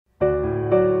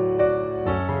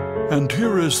And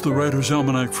here is the Writer's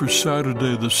Almanac for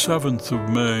Saturday, the 7th of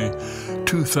May,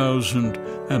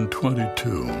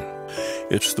 2022.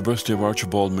 It's the birthday of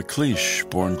Archibald MacLeish,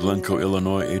 born Glencoe,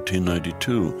 Illinois,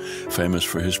 1892, famous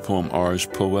for his poem Ars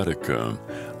Poetica,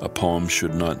 a poem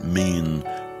should not mean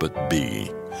but be.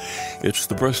 It's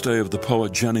the birthday of the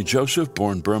poet Jenny Joseph,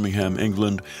 born Birmingham,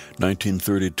 England,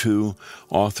 1932,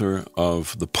 author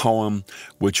of the poem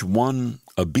which won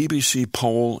a BBC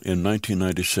poll in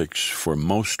 1996 for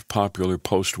most popular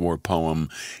post-war poem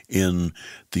in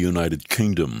the United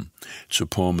Kingdom. It's a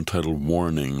poem entitled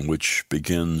Warning, which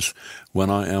begins, "When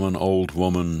I am an old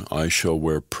woman, I shall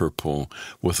wear purple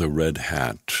with a red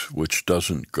hat, which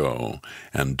doesn't go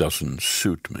and doesn't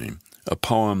suit me." A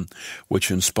poem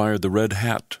which inspired the Red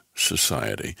Hat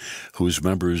Society, whose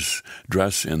members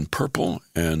dress in purple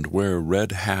and wear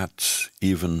red hats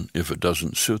even if it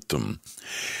doesn't suit them.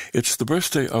 It's the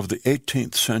birthday of the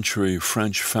 18th century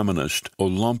French feminist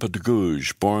Olympe de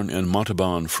Gouges, born in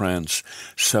Montauban, France,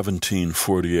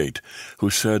 1748, who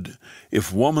said,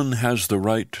 "If woman has the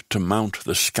right to mount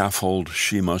the scaffold,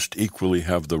 she must equally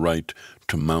have the right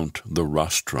to mount the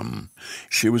rostrum."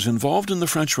 She was involved in the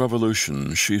French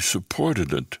Revolution. She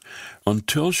supported it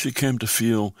until she came to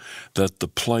feel that the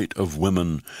plight of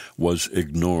women was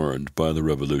ignored by the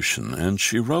revolution, and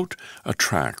she wrote a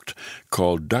tract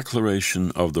called Declaration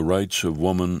of the Rights of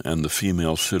Woman and the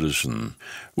Female Citizen,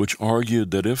 which argued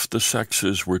that if the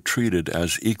sexes were treated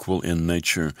as equal in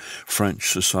nature, French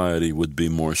society would be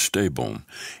more stable.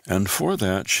 And for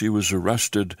that, she was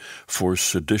arrested for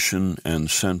sedition and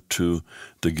sent to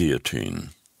the guillotine.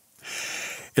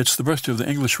 It's the birthday of the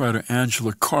English writer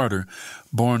Angela Carter,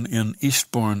 born in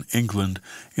Eastbourne, England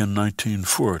in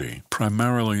 1940.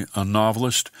 Primarily a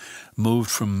novelist,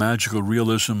 moved from magical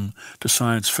realism to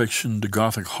science fiction to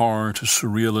gothic horror to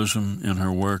surrealism in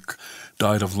her work,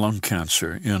 died of lung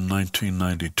cancer in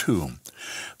 1992.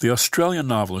 The Australian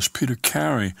novelist Peter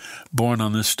Carey, born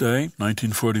on this day,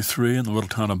 1943, in the little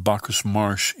town of Bacchus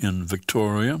Marsh in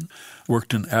Victoria,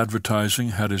 worked in advertising,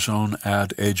 had his own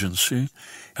ad agency,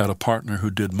 had a partner who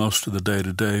did most of the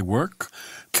day-to-day work.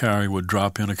 Carey would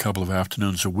drop in a couple of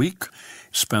afternoons a week,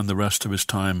 spend the rest of his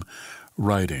time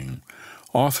writing.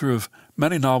 Author of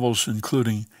many novels,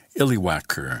 including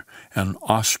Illywhacker and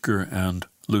Oscar and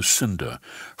Lucinda,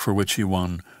 for which he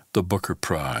won the Booker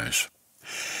Prize.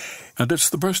 And it's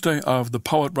the birthday of the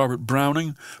poet Robert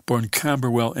Browning, born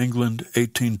Camberwell, England,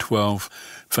 1812,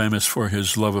 famous for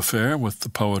his love affair with the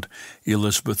poet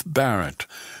Elizabeth Barrett,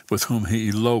 with whom he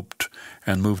eloped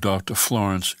and moved off to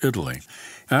Florence, Italy.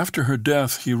 After her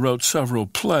death, he wrote several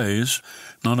plays,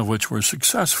 none of which were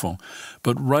successful,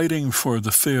 but writing for the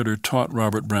theater taught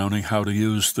Robert Browning how to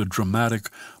use the dramatic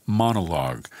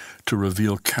monologue to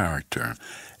reveal character,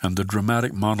 and the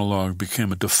dramatic monologue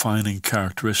became a defining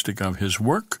characteristic of his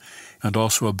work and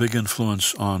also a big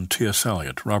influence on T.S.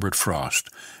 Eliot, Robert Frost,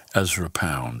 Ezra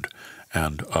Pound,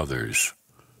 and others.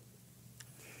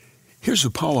 Here's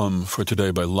a poem for today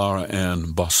by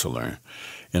laure-annebosselaar,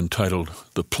 entitled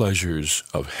The Pleasures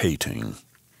of Hating.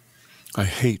 I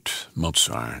hate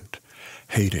Mozart,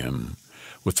 hate him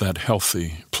with that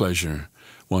healthy pleasure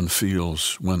one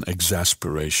feels when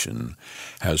exasperation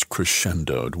has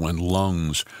crescendoed, when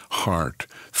lungs, heart,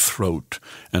 throat,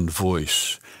 and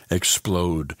voice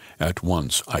explode at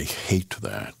once. I hate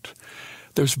that.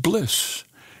 There's bliss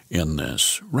in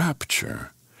this,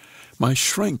 rapture. My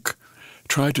shrink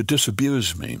tried to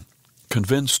disabuse me,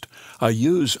 convinced I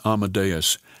use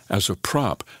Amadeus as a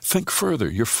prop. Think further,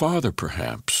 your father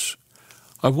perhaps.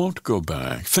 I won't go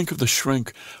back. Think of the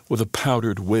shrink with a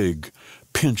powdered wig,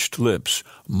 pinched lips,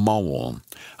 mowl.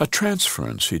 A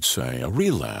transference, he'd say, a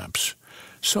relapse.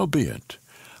 So be it.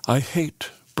 I hate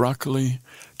broccoli,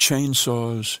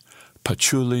 chainsaws,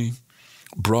 patchouli,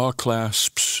 bra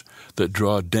clasps that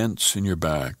draw dents in your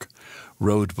back,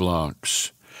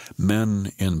 roadblocks,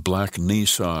 men in black knee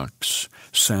socks,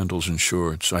 sandals and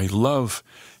shorts. I love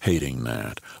hating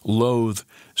that. Loathe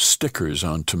stickers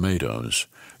on tomatoes,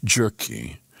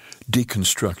 jerky,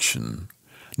 deconstruction,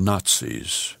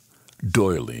 Nazis,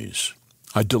 doilies.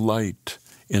 I delight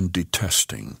in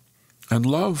detesting and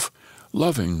love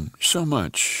loving so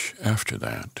much after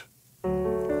that.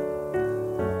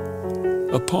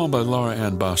 A poem by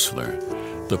laure-annebosselaar,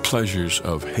 The Pleasures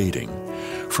of Hating,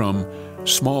 from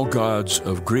Small Gods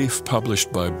of Grief,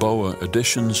 published by Boa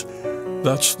Editions.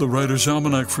 That's the Writer's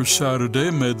Almanac for Saturday,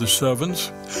 May the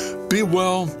 7th. Be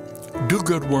well, do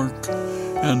good work,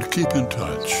 and keep in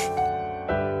touch.